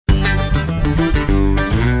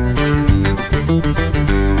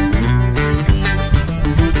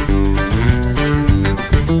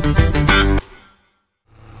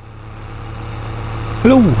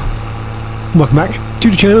Hello, welcome back to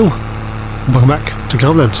the channel, welcome back to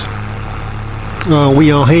Garmlands.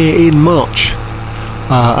 We are here in March.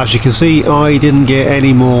 As you can see, I didn't get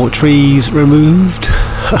any more trees removed.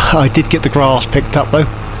 I did get the grass picked up though,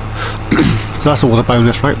 so that's always a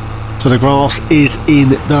bonus, right? So the grass is in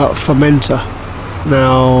the fermenter.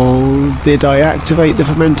 Now, did I activate the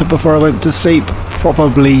fermenter before I went to sleep?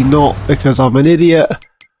 Probably not, because I'm an idiot.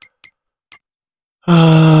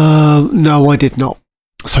 No, I did not.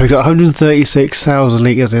 So we got 136,000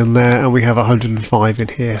 litres in there, and we have 105 in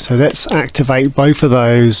here. So let's activate both of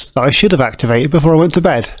those that I should have activated before I went to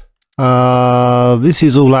bed. This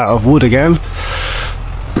is all out of wood again.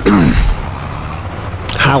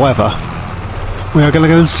 However, we are going to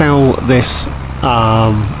go and sell this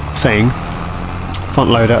thing,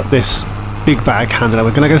 front loader, this big bag handler.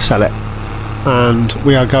 We're going to go sell it, and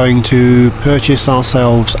we are going to purchase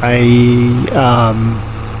ourselves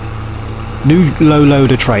a new low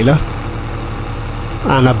loader trailer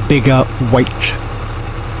and a bigger weight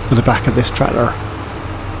for the back of this trailer.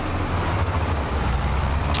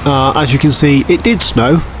 As you can see, it did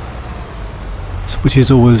snow, which is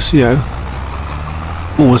always, you know,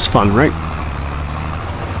 always fun, right?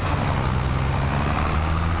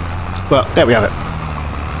 Well, there we have it.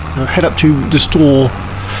 So head up to the store,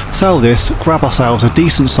 sell this, grab ourselves a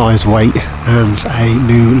decent sized weight and a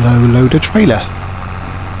new low loader trailer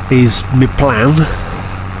is my plan,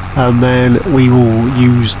 and then we will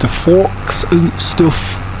use the forks and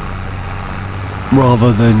stuff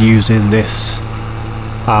rather than using this.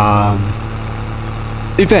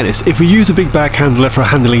 In fairness, if we use a big bag handler for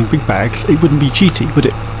handling big bags, it wouldn't be cheaty, would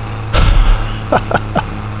it?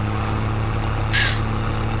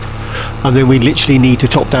 And then we literally need to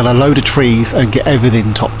chop down a load of trees and get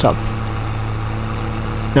everything topped up.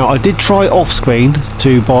 Now, I did try off screen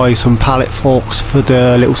to buy some pallet forks for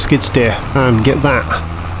the little skid steer and get that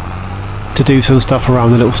to do some stuff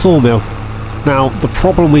around the little sawmill. Now, the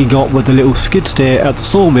problem we got with the little skid steer at the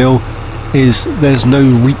sawmill is there's no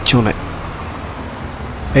reach on it.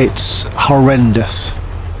 It's horrendous.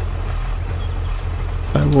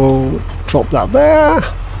 So we'll drop that there.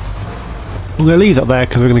 We're going to leave that there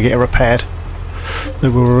because we're going to get it repaired. So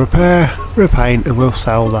we'll repair, repaint, and we'll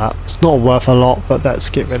sell that. It's not worth a lot, but let's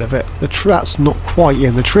get rid of it. That's not quite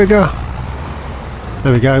in the trigger.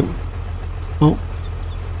 There we go. Oh,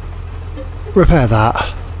 repair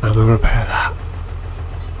that, and we'll repair that.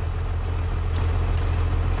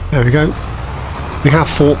 There we go. We have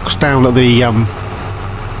forks down at the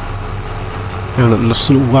little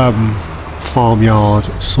farmyard,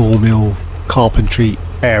 sawmill, carpentry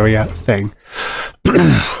area thing.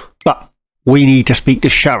 But we need to speak to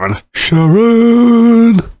Sharon.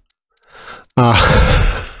 Sharon!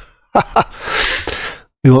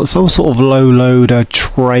 We want some sort of low loader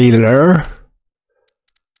trailer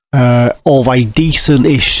of a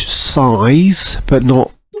decent-ish size, but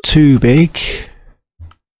not too big,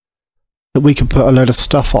 that we can put a load of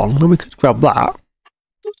stuff on. And we could grab that.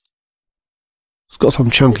 It's got some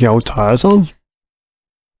chunky old tyres on.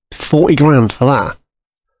 40 grand for that.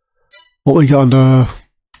 What we got under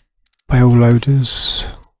bale loaders?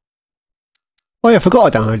 Oh yeah, I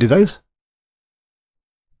forgot I downloaded those.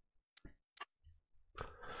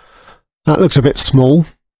 That looks a bit small.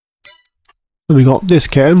 Then we got this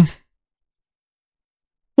can.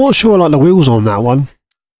 Not sure I like the wheels on that one.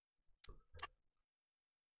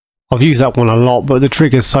 I've used that one a lot, but the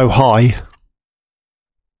trigger's so high.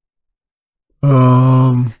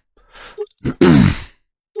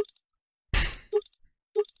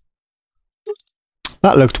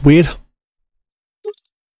 That looked weird.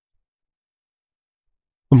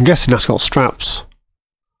 I'm guessing that's got straps.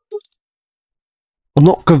 I'm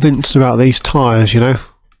not convinced about these tyres, you know.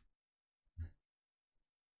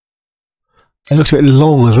 It looks a bit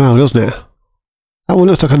long as well, doesn't it? That one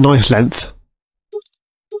looks like a nice length.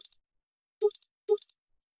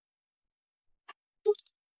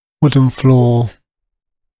 Wooden floor.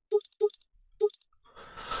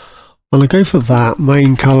 I'm going to go for that.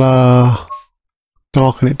 Main colour.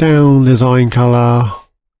 Darken it down. Design colour.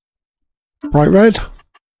 Bright red.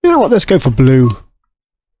 You know what? Let's go for blue.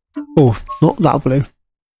 Oh, not that blue.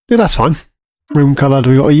 Yeah, that's fine. Room colour. Do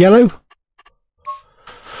we got a yellow?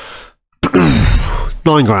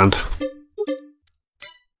 9 grand.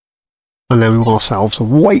 And then we want ourselves a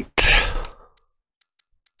weight.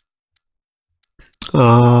 We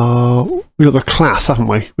got the class, haven't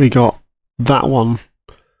we? We got that one.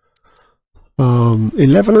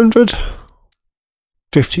 1100.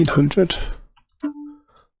 1500.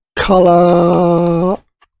 Colour.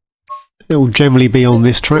 It will generally be on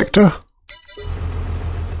this tractor.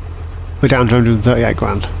 We're down to 138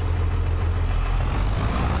 grand.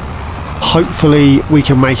 hopefully we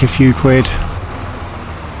can make a few quid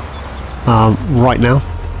right now,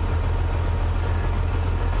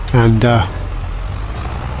 and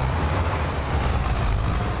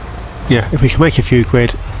yeah, if we can make a few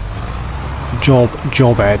quid,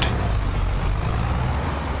 job ed.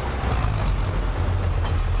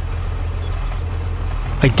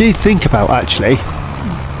 I did think about actually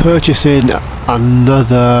purchasing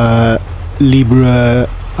another Libra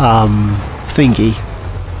thingy.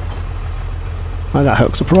 Like that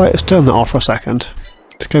hooks up. Right, let's turn that off for a second.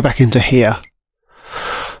 Let's go back into here.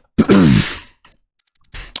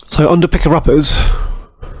 So under picker-uppers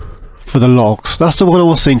for the logs, that's the one I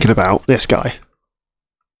was thinking about, this guy.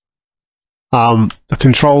 The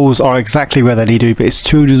controls are exactly where they need to be, but it's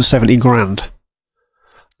 270 grand.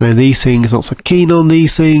 And then these things, not so keen on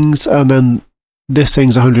these things, and then this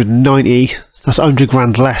thing's 190, that's 100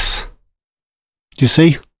 grand less. Do you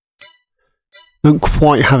see? Don't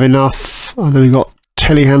quite have enough. And then we've got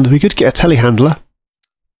telehandler. We could get a telehandler.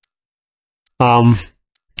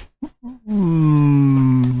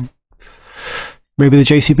 Maybe the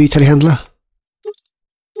JCB telehandler.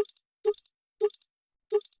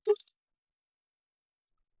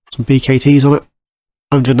 Some BKTs on it.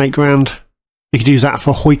 108 grand. You could use that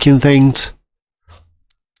for hoiking things.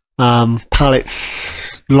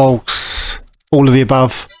 Pallets, logs, all of the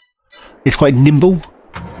above. It's quite nimble.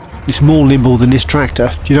 It's more nimble than this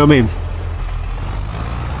tractor. Do you know what I mean?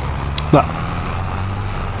 But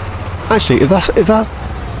actually, if that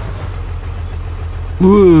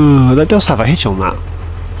whoa, that does have a hitch on that.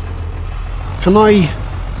 Can I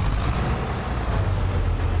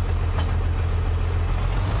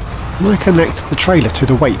connect the trailer to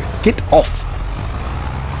the weight? Get off.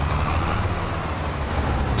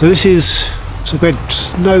 So this is, so we had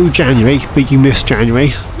snow January, but you missed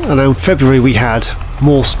January, and then February we had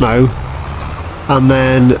more snow, and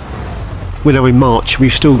then we're now in March,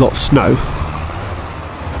 we've still got snow,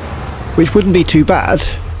 which wouldn't be too bad.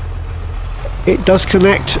 It does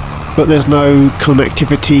connect, but there's no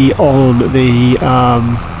connectivity on the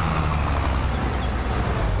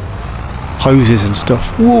hoses and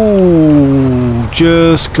stuff. Whoa,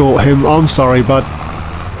 just got him. I'm sorry, bud.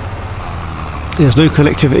 There's no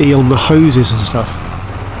connectivity on the hoses and stuff.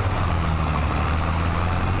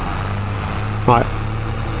 Right,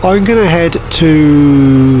 I'm going to head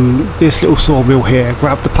to this little sawmill here,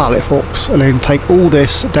 grab the pallet forks, and then take all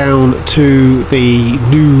this down to the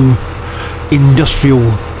new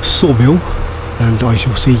industrial sawmill, and I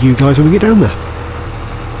shall see you guys when we get down there.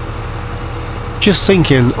 Just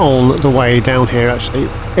thinking on the way down here, actually,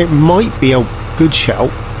 it might be a good shout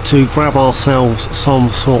to grab ourselves some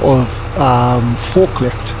sort of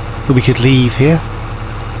forklift that we could leave here.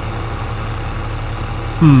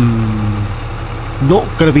 Not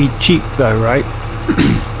going to be cheap though, right?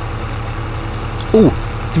 Oh,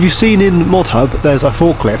 have you seen in Mod Hub there's a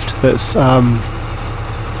forklift that's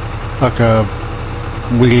like a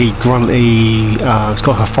really grunty, it's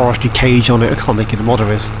got like a forestry cage on it. I can't think of the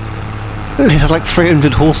modder is. It has like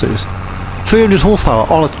 300 horses. 300 horsepower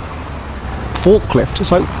on a forklift.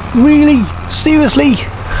 It's like, really? Seriously?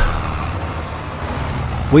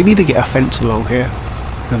 We need to get a fence along here.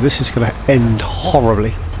 Now this is going to end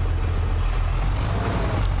horribly.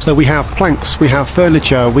 So we have planks, we have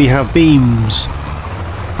furniture, we have beams.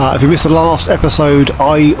 If you missed the last episode,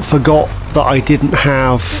 I forgot that I didn't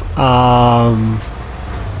have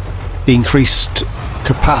the increased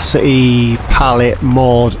capacity pallet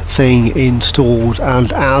mod thing installed,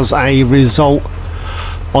 and as a result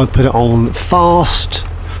I put it on fast.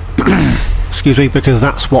 Excuse me, because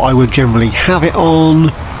that's what I would generally have it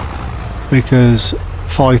on, because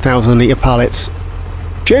 5,000 litre pallets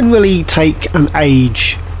generally take an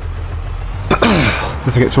age. I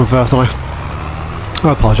think it's my first time.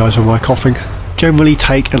 I apologise for my coughing. Generally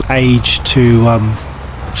take an age to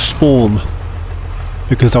spawn,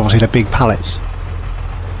 because obviously they're big pallets.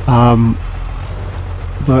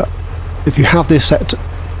 But if you have this set to,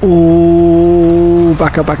 oh,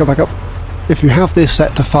 back up. If you have this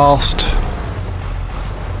set to fast,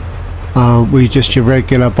 with just your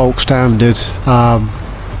regular bulk standard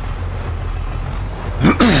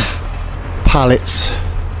pallets,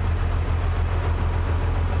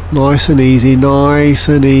 nice and easy.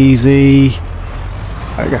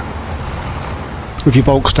 There you go. With your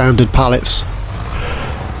bulk standard pallets,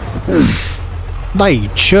 they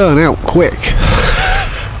churn out quick.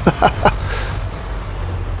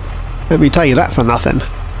 Let me tell you that for nothing.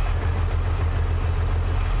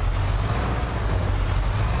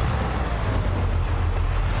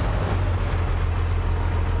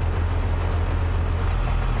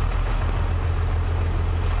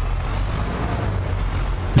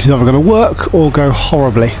 This is either going to work or go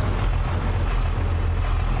horribly.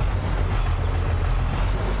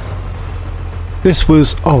 This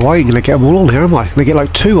was... oh, I ain't going to get them all on here, am I? I'm going to get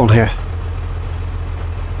like 2 on here.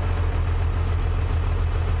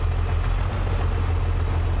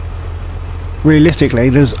 Realistically,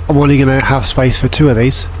 I'm only going to have space for 2 of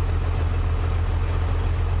these.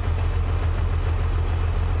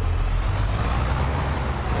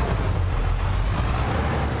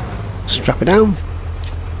 Strap it down.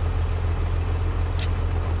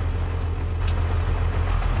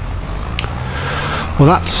 Well,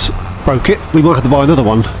 that's broke it. We might have to buy another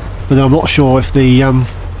one, but then I'm not sure if the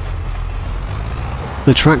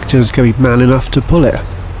tractor's going to be man enough to pull it.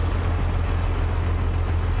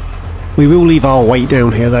 We will leave our weight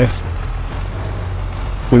down here though.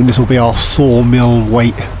 I mean, this will be our sawmill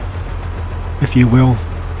weight, if you will.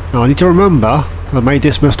 Now I need to remember, I made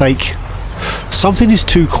this mistake. Something is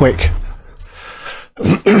too quick.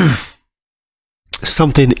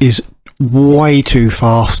 Something is way too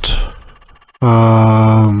fast.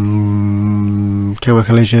 Camera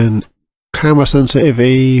collision, camera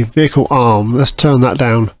sensitivity, vehicle arm. Let's turn that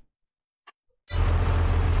down.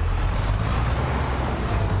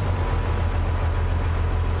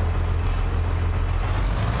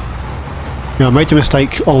 Yeah, I made a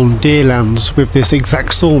mistake on Deerlands with this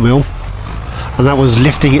exact sawmill, and that was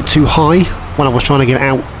lifting it too high when I was trying to get it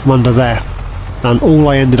out from under there. And all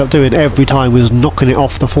I ended up doing every time was knocking it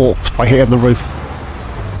off the forks by hitting the roof.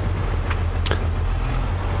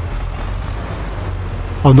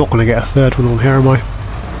 I'm not going to get a third one on here, am I?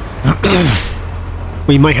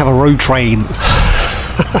 We may have a road train.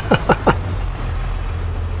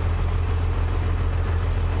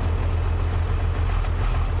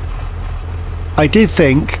 I did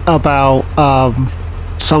think about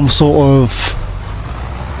some sort of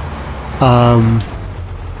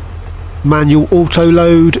manual auto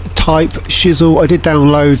load type shizzle. I did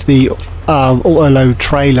download the auto load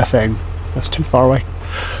trailer thing. That's too far away.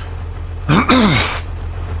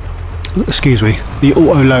 Excuse me. The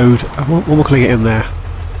auto load. What more can I get in there?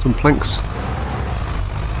 Some planks.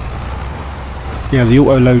 Yeah, the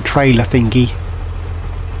auto load trailer thingy.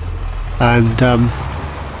 And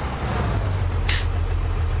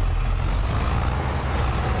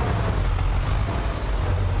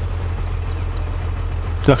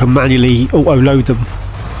I can manually auto load them.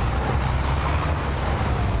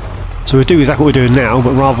 So we do exactly what we're doing now,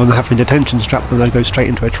 but rather than having a detention strap them, they go straight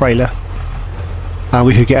into a trailer.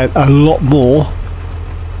 We could get a lot more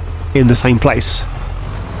in the same place,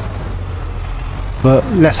 but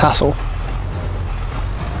less hassle.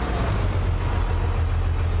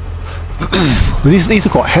 These are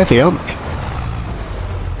quite heavy, aren't they?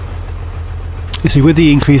 You see, with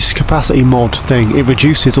the increased capacity mod thing, it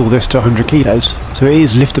reduces all this to 100 kilos. So it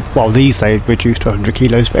is lifted, well, these they reduce to 100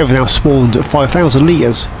 kilos, but everything else spawned at 5,000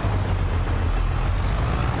 litres.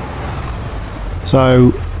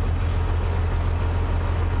 So,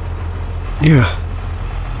 yeah.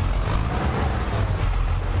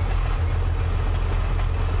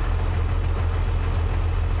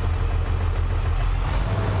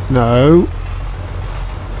 No.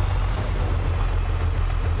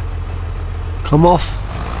 Come off.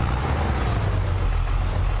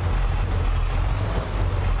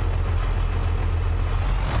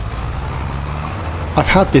 I've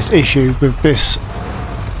had this issue with this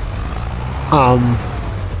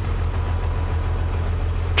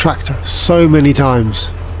tractor so many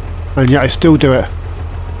times, and yet I still do it.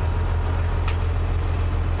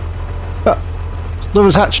 But it's not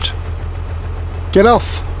attached. Get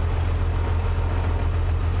off.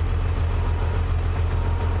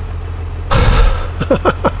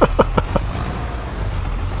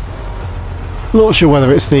 Not sure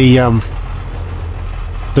whether it's the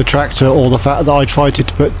tractor or the fact that I tried to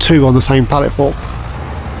put 2 on the same pallet fork.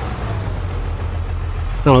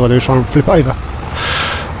 Now all I've got to do is try and flip it over.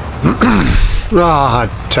 Ah,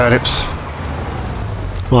 turnips.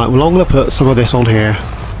 Right, well I'm going to put some of this on here.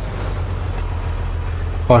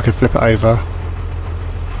 If I can flip it over.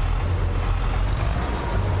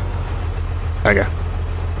 There you go.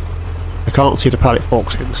 I can't see the pallet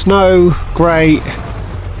forks in the snow. Great.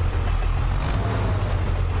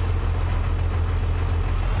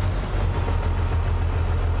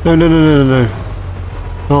 No, no, no, no, no, no.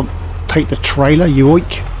 Can't take the trailer, you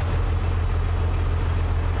oik.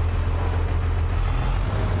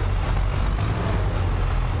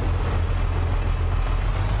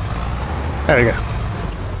 There we go.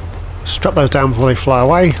 Strap those down before they fly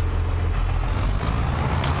away.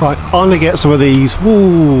 Right, I'm going to get some of these.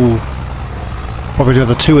 Woo! Probably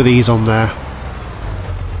another 2 of these on there.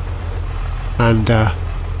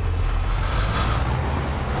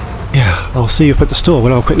 I'll see you up at the store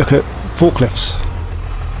when I'll quick look at forklifts.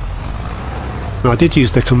 Now, I did use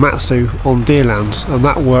the Komatsu on Deerlands, and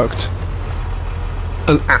that worked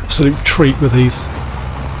an absolute treat with these.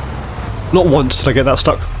 Not once did I get that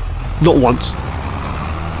stuck. Not once.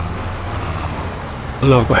 And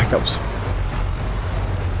now I've got hiccups.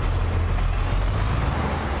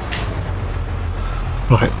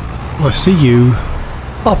 Right, I see you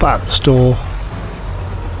up at the store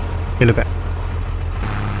in a bit.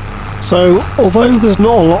 So, although there's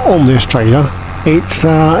not a lot on this trailer, it's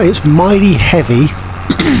mighty heavy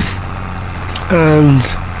and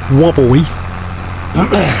wobbly,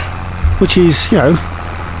 which is, you know,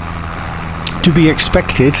 to be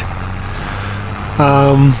expected.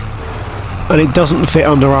 And it doesn't fit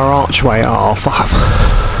under our archway. Oh, fuck.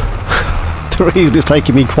 The reason it's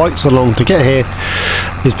taking me quite so long to get here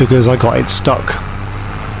is because I got it stuck.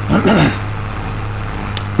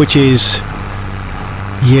 Which is,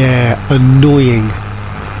 yeah, annoying.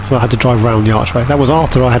 So I had to drive around the archway. That was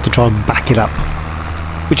after I had to try and back it up,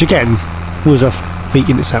 which again was a feat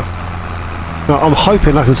in itself. Now I'm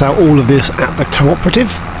hoping I can sell all of this at the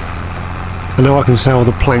cooperative, and now I can sell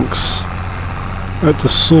the planks at the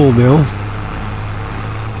sawmill.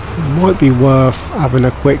 It might be worth having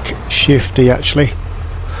a quick shifty actually.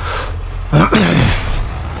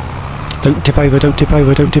 Don't tip over, don't tip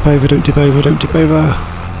over, don't tip over, don't tip over, don't tip over.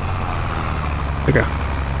 There we go.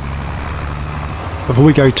 Before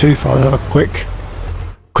we go too far, let's have a quick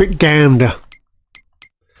gander.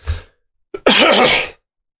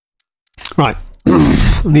 Right,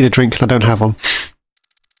 I need a drink and I don't have one.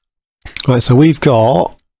 Right, so we've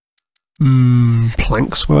got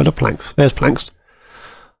planks. Where are the planks? There's planks.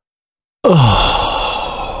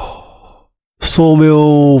 Oh,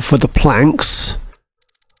 sawmill for the planks,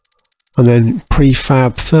 and then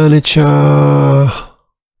prefab furniture.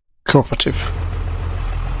 Cooperative.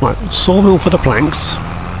 Right, sawmill for the planks.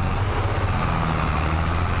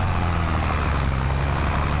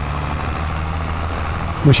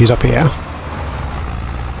 Which is up here.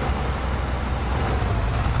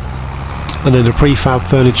 And then the prefab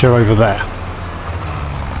furniture over there.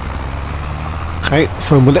 Okay,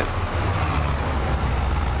 from with it.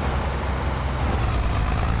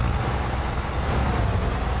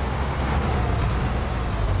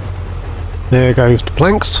 There goes the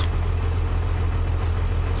planks.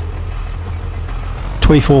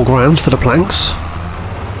 24 grand for the planks.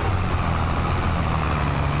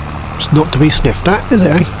 It's not to be sniffed at, is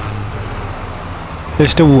it, eh?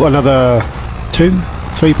 There's still another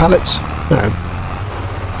 2-3 pallets? No.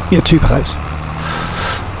 Yeah, 2 pallets.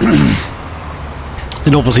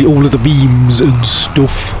 Then obviously all of the beams and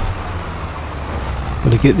stuff. I'm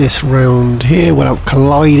going to get this round here without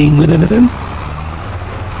colliding with anything.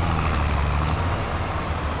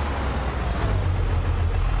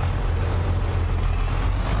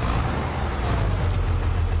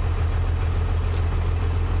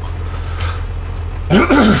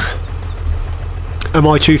 Am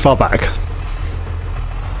I too far back?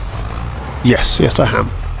 Yes, yes I am.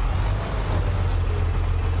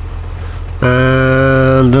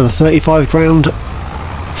 And another 35 grand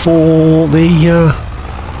for the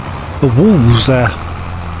walls there.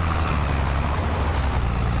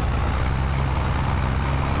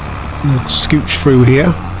 Scooch through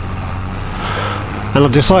here. And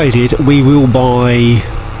I've decided we will buy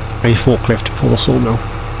a forklift for the sawmill.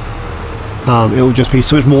 It will just be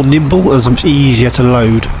so much more nimble and so much easier to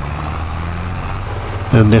load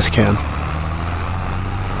than this can.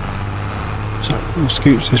 So we'll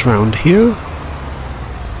scooch this round here.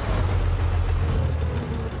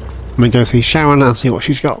 I'm going to go see Sharon and see what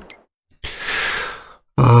she's got.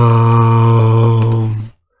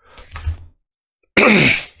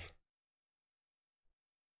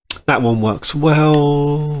 That one works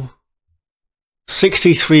well.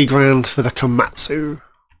 63 grand for the Komatsu.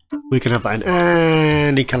 We can have that in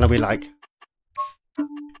any colour we like.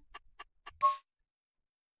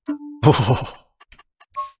 Oh.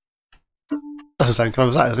 That's the same colour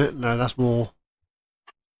as that, isn't it? No, that's more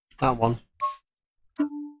that one.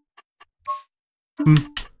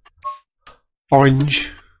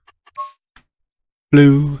 Orange,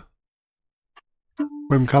 blue,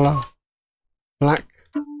 rim colour, black,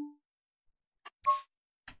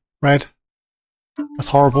 red. That's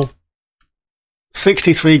horrible.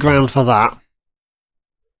 63 grand for that.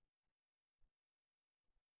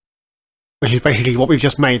 Which is basically what we've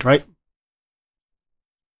just made, right?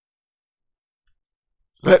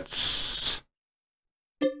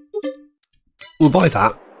 We'll buy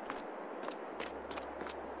that.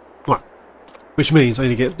 Right. Which means I need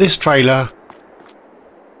to get this trailer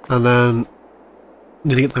and then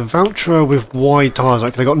Need to get the Valtra with wide tyres.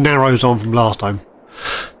 Okay, they got narrows on from last time.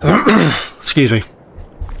 Excuse me.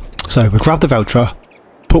 So we grab the Valtra,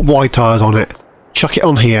 put wide tyres on it, chuck it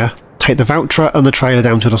on here, take the Valtra and the trailer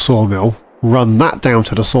down to the sawmill, run that down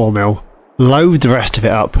to the sawmill, load the rest of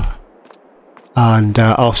it up, and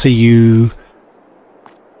I'll see you.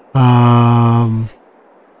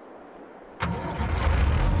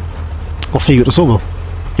 I'll see you at the sawmill.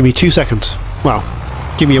 Give me 2 seconds. Well,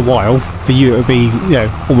 give me a while. For you, it'll be, you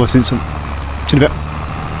know, almost instant. See you in a bit.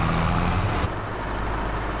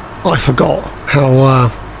 I forgot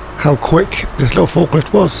how quick this little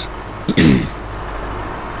forklift was.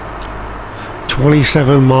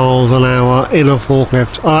 27 miles an hour in a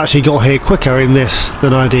forklift. I actually got here quicker in this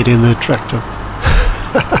than I did in the tractor.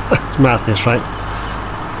 It's madness, right?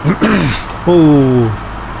 Oh.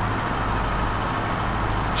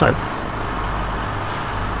 So.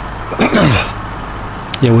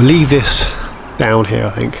 Yeah, we'll leave this down here,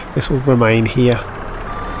 I think. This will remain here.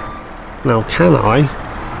 Now, can I?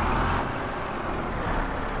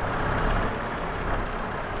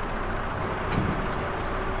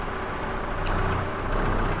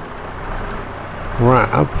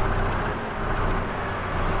 Grab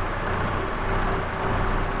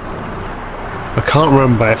I can't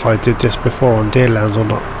remember if I did this before on Deerlands or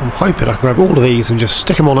not. I'm hoping I can grab all of these and just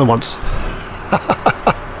stick them on at once.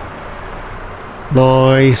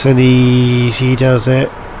 Nice and easy does it.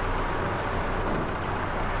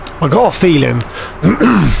 I got a feeling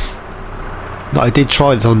that I did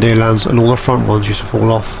try this on Deerlands and all the front ones used to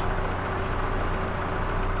fall off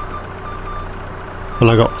when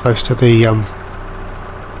I got close to the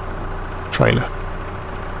trailer.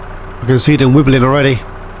 I can see them wibbling already.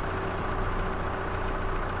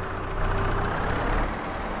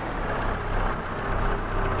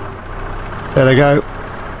 There they go.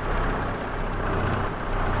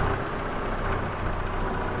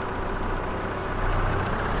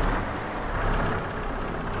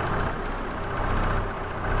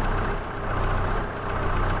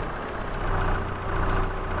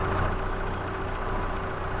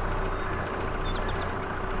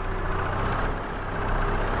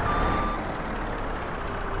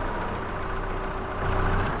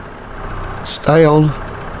 Stay on.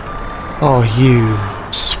 Oh, you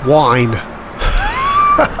swine.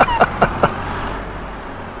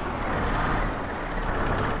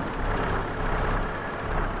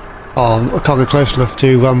 Oh, I can't get close enough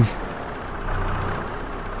to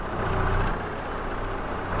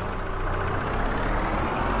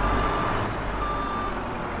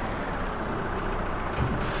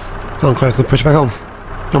can't close enough to push it back on.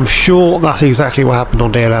 I'm sure that's exactly what happened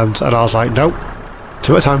on Deerlands, and I was like, nope,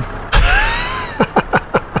 2 at a time.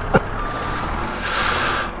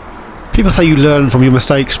 People say you learn from your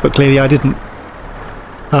mistakes, but clearly I didn't.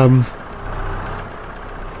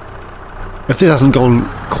 If this hasn't gone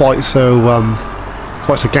quite so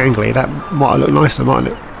gangly, that might have looked nicer, mightn't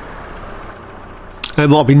it? It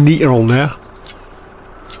might be neater on there.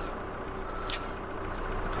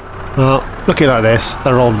 Looking like this,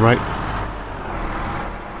 they're on, right?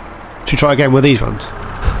 Should we try again with these ones?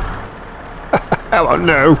 Oh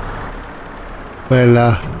no!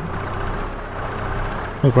 Well,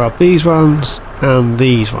 I'll grab these ones and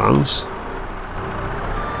these ones.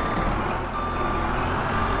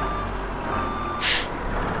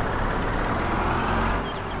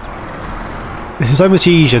 This is so much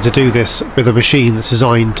easier to do this with a machine that's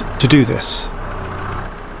designed to do this.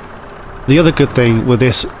 The other good thing with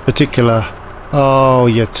this particular... Oh,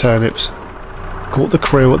 you turnips. Caught the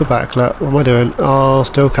crew at the back. Look, what am I doing? Oh,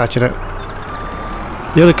 still catching it.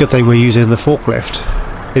 The other good thing we're using the forklift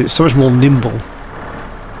is it's so much more nimble.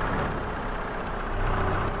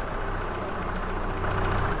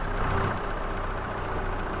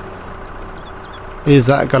 Is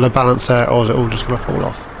that going to balance out, or is it all just going to fall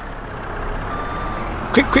off?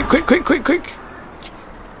 Quick, quick, quick, quick, quick, quick!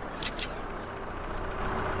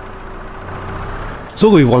 It's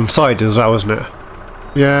all going to be one-sided as well, isn't it?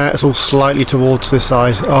 Yeah, it's all slightly towards this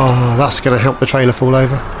side. Oh, that's going to help the trailer fall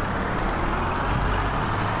over.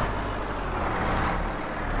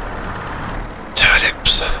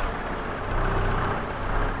 Turnips.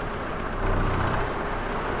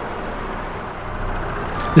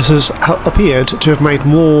 This has appeared to have made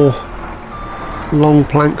more long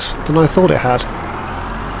planks than I thought it had.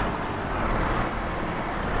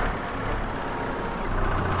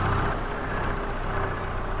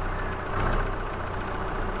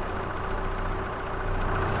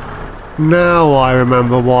 Now I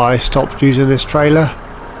remember why I stopped using this trailer.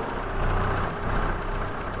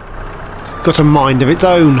 It's got a mind of its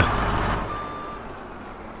own.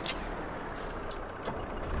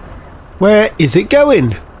 Where is it going?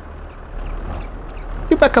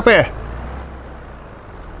 Get back up here.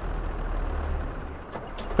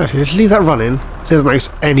 Actually, let's leave that running. See if that makes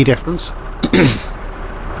any difference.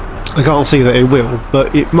 I can't see that it will,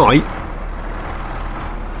 but it might.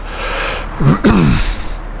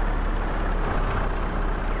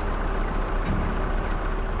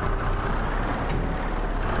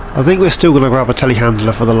 I think we're still going to grab a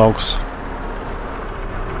telehandler for the logs.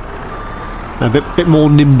 A bit more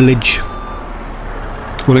nimblage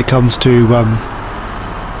when it comes to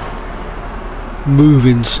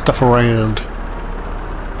moving stuff around,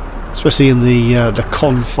 especially in the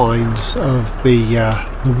confines of the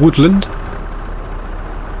woodland.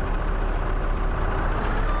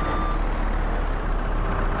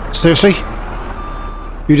 Seriously,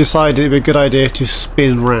 you decided it'd be a good idea to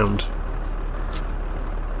spin round.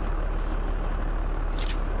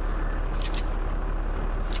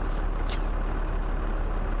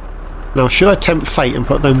 Now, should I tempt fate and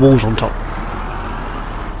put them walls on top?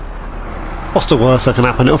 What's the worst that can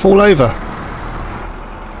happen? It'll fall over.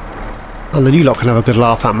 And then you lot can have a good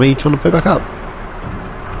laugh at me trying to put it back up.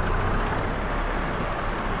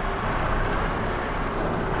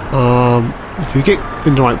 If you get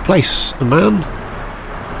in the right place, the man.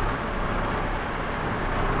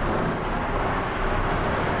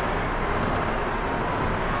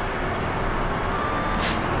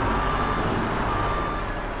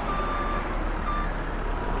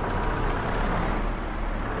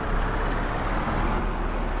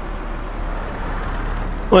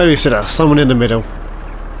 Where do you sit at? Someone in the middle.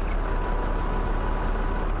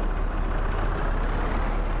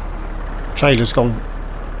 Trailer's gone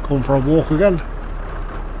for a walk again.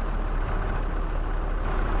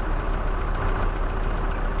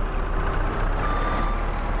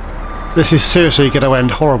 This is seriously going to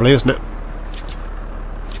end horribly, isn't it?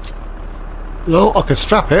 No, I could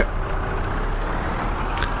strap it.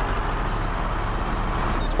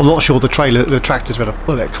 I'm not sure the tractor's better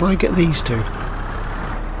pull it. Can I get these two?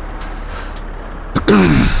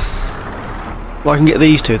 Well, I can get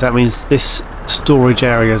these two. That means this storage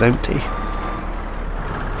area is empty.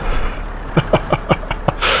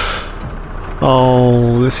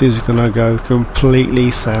 Oh, this is gonna go completely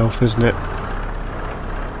south, isn't it?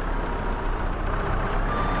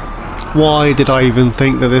 Why did I even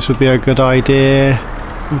think that this would be a good idea?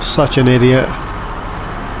 I'm such an idiot.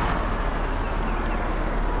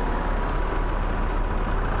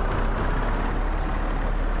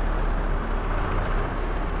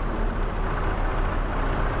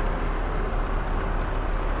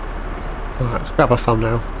 Alright, let's grab a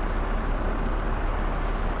thumbnail.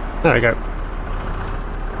 There we go.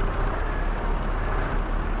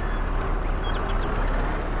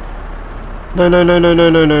 No, no, no, no, no,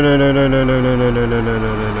 no, no, no, no, no, no, no, no, no, no, no, no,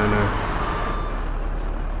 no, no, no.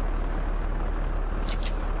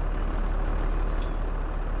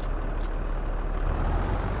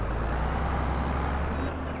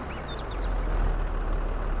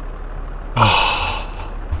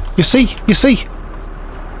 You see? You see?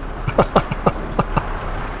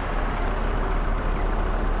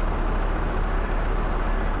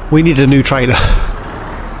 We need a new trailer.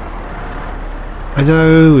 I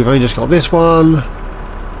know, we've only just got this one.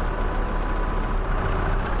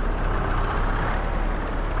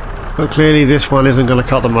 But clearly this one isn't going to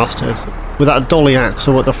cut the mustard. With that dolly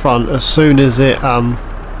axle at the front, as soon as it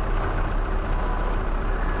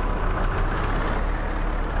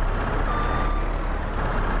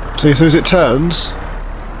see, as soon as it turns,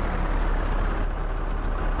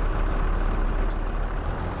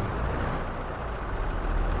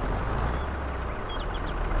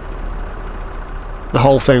 the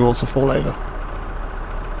whole thing wants to fall over.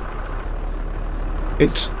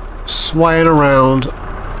 It's swaying around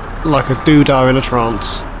like a doodah in a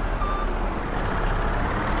trance.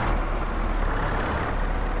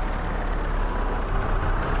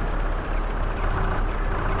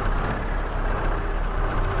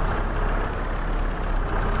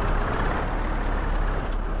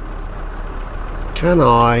 Can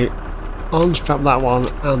I unstrap that one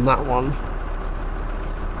and that one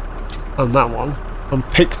and that one and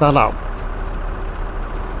pick that up?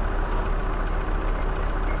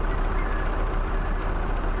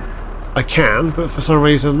 I can, but for some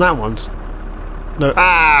reason that one's no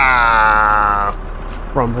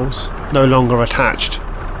rumbles no longer attached.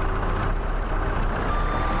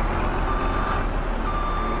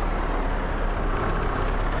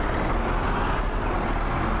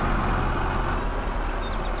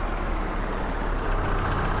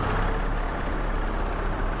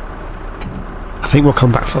 I think we'll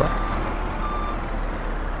come back for that.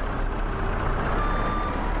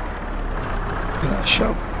 Give that a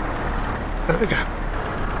shove. There we go.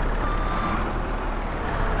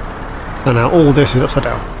 And now all this is upside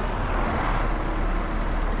down.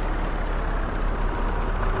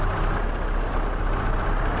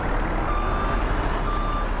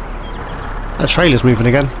 That trailer's moving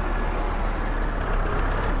again.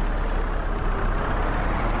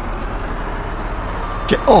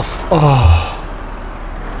 Get off! Oh.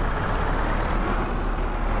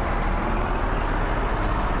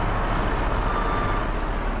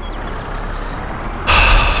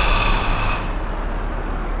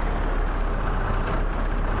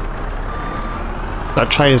 That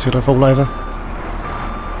trailer's gonna fall over.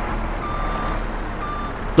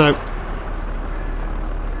 No.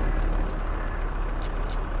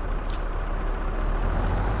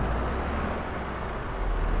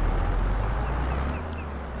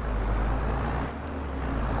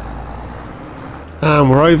 And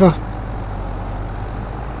we're over.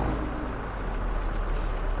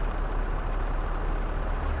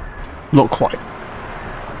 Not quite.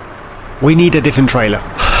 We need a different trailer.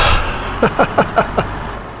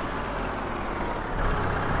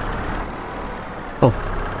 Oh.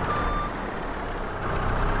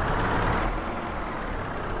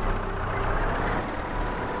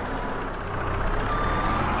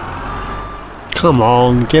 Come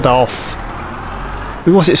on, get off.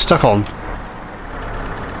 Who was it stuck on?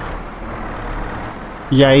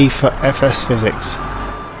 Yay for FS Physics.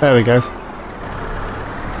 There we go.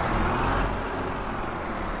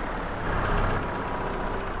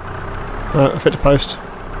 I fit the post.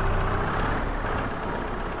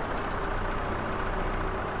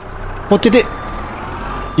 What did it?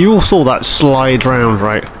 You all saw that slide round,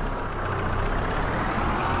 right?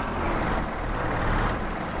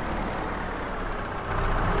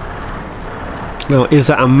 Now, is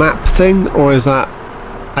that a map thing or is that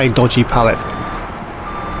a dodgy pallet thing?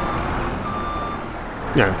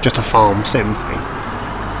 You know, just a farm sim thing.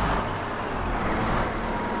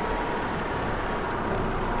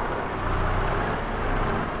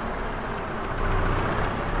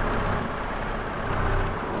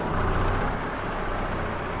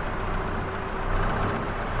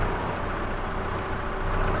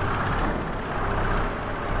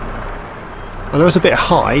 I know it's a bit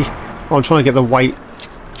high. I'm trying to get the weight,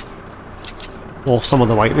 or some of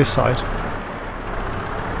the weight this side.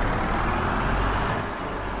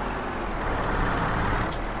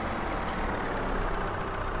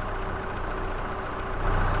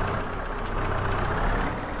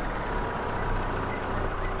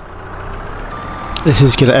 This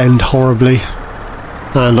is going to end horribly,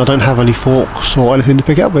 and I don't have any forks or anything to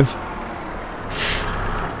pick it up with.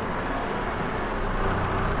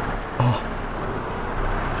 Oh.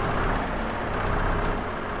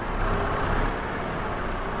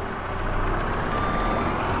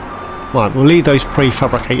 Right, we'll leave those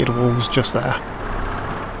prefabricated walls just there.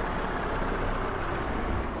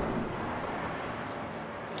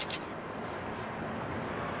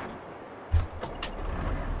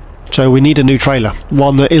 So we need a new trailer,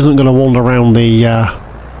 one that isn't going to wander around the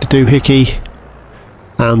doohickey,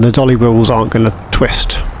 and the dolly wheels aren't going to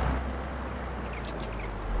twist,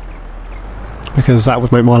 because that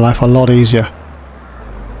would make my life a lot easier.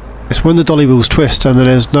 It's when the dolly wheels twist and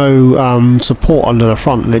there's no support under the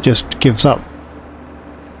front and it just gives up.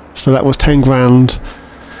 So that was 10 grand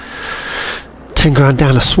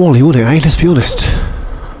down a swally, wouldn't it, eh? Let's be honest.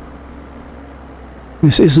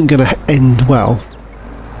 This isn't going to end well.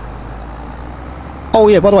 Oh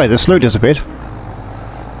yeah, by the way, the slow disappeared.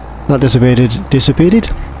 That disappeared?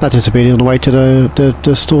 That disappeared on the way to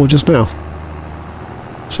the store just now.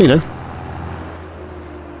 So you know.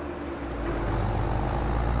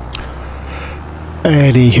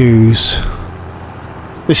 Anywho's.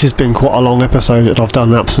 This has been quite a long episode and I've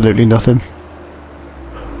done absolutely nothing.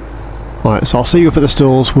 Right, so I'll see you up at the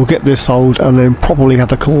stores, we'll get this sold and then probably have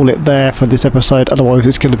to call it there for this episode, otherwise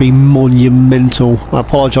it's going to be monumental. I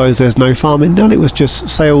apologise there's no farming done, it was just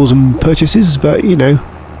sales and purchases, but you know.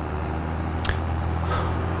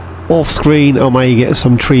 Off screen I may get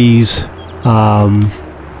some trees. I'm going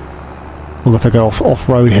to have to go off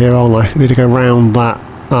road here, aren't I? I need to go round that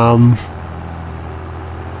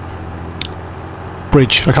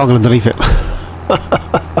bridge. I can't get underneath it.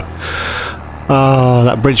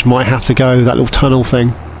 That bridge might have to go, that little tunnel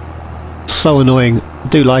thing. So annoying. I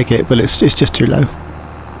do like it, but it's just too low.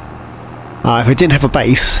 If it didn't have a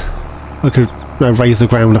base, I could raise the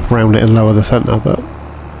ground up around it and lower the centre, but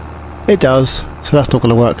it does, so that's not going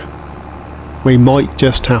to work. We might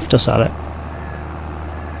just have to sell it.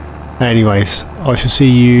 Anyways, I shall see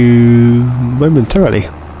you momentarily.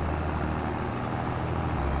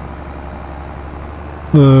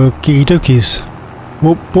 Okie dokies.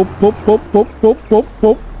 Whoop, whoop, whoop, whoop, whoop, whoop, whoop,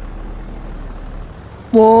 whoop.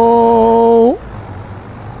 Whoa!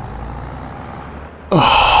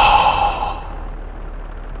 Oh.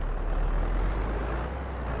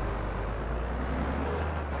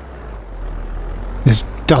 This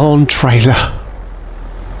darn trailer.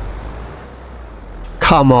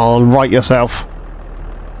 Come on, right yourself.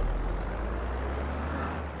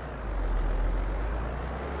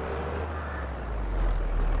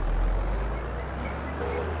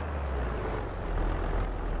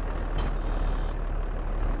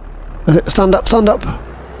 Stand up, stand up.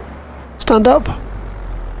 Stand up.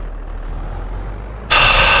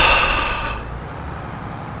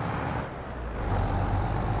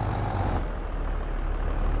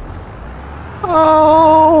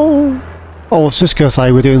 Oh! I was just going to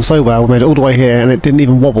say we're doing so well. We made it all the way here and it didn't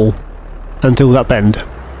even wobble until that bend.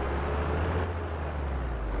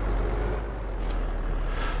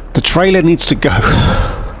 The trailer needs to go.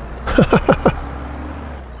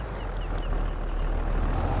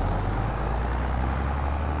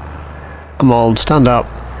 Come on, stand up.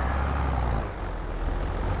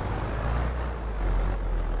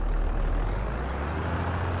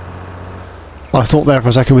 I thought there for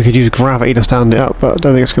a second we could use gravity to stand it up, but I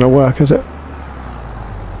don't think it's going to work, is it?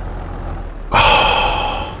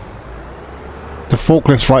 The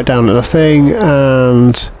forklift's right down at the thing,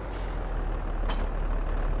 and...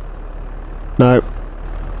 no.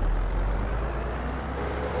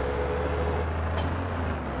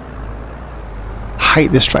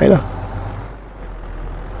 Hate this trailer.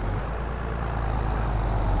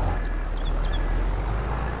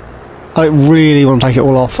 I really want to take it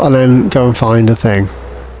all off and then go and find a thing.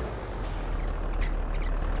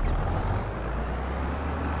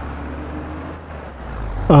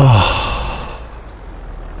 Oh.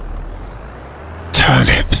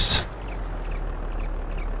 Turnips.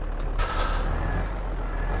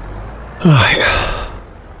 Right.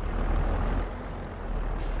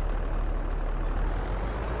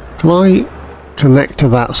 Can I connect to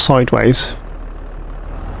that sideways?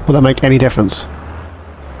 Will that make any difference?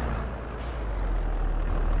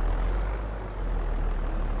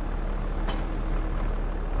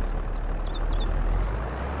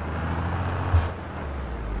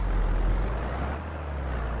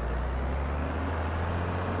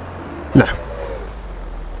 No.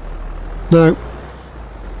 No.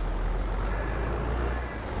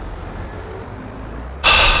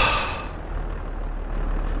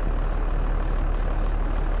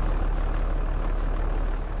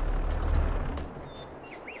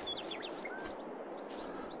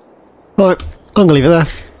 Right, I'm gonna leave it there.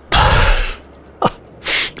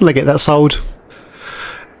 Gonna get that sold,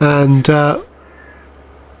 and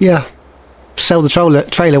yeah, sell the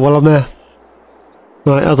trailer while I'm there.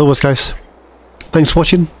 Right, as always, guys, thanks for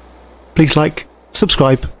watching. Please like,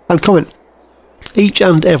 subscribe, and comment. Each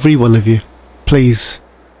and every one of you. Please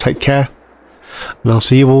take care, and I'll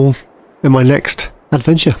see you all in my next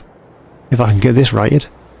adventure, if I can get this rated.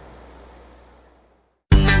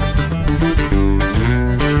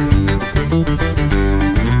 Thank you.